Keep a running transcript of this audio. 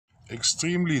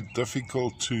extremely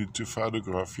difficult to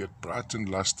photograph, yet bright and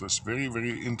lustrous. Very,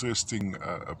 very interesting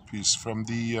piece from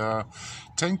the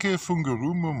Tenke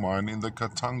Fungurumu mine in the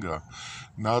Katanga.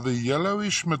 Now the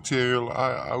yellowish material,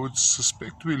 I would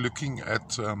suspect we're looking at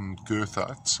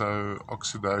goethite, so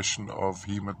oxidation of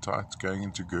hematite going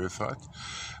into goethite.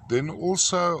 Then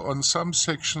also on some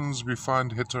sections we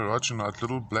find heterogenite,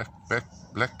 little black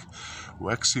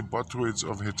waxy botroids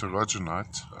of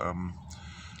heterogenite.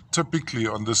 Typically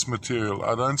on this material,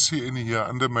 I don't see any here.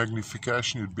 Under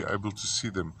magnification you'd be able to see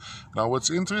them. Now what's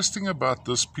interesting about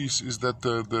this piece is that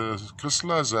the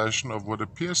crystallization of what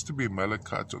appears to be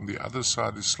malachite on the other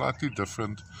side is slightly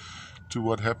different to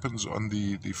what happens on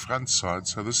the front side.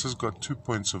 So this has got 2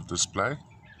 points of display.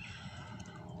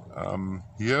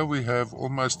 Here we have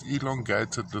almost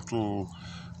elongated little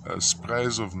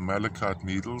sprays of malachite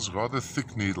needles, rather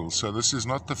thick needles. So this is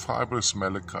not the fibrous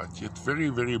malachite, yet very,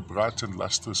 very bright and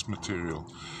lustrous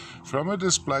material. From a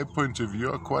display point of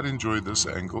view, I quite enjoy this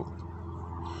angle.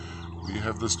 We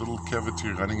have this little cavity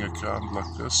running around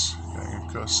like this, going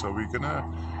across. So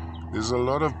there's a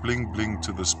lot of bling bling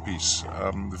to this piece.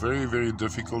 Very, very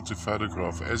difficult to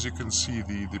photograph. As you can see,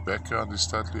 the background is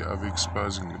totally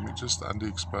overexposing. Let me just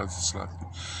underexpose it slightly.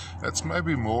 That's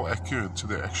maybe more accurate to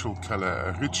the actual color.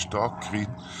 A rich dark green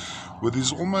with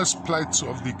these almost plates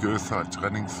of the goethite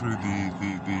running through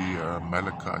the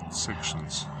malachite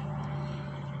sections.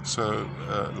 So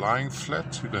lying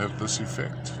flat, you'd have this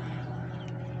effect.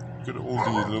 Look at all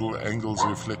the little angles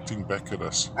reflecting back at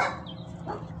us.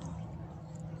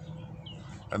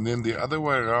 And then the other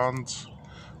way around,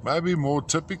 maybe more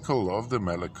typical of the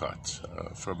malachite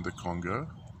from the Congo.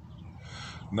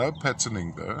 No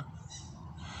patterning though.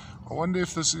 I wonder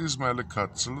if this is malachite.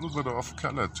 It's a little bit off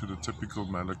color to the typical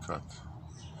malachite.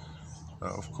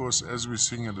 Of course, as we're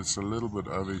seeing it, it's a little bit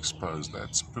overexposed.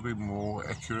 That's pretty more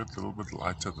accurate, a little bit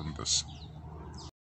lighter than this.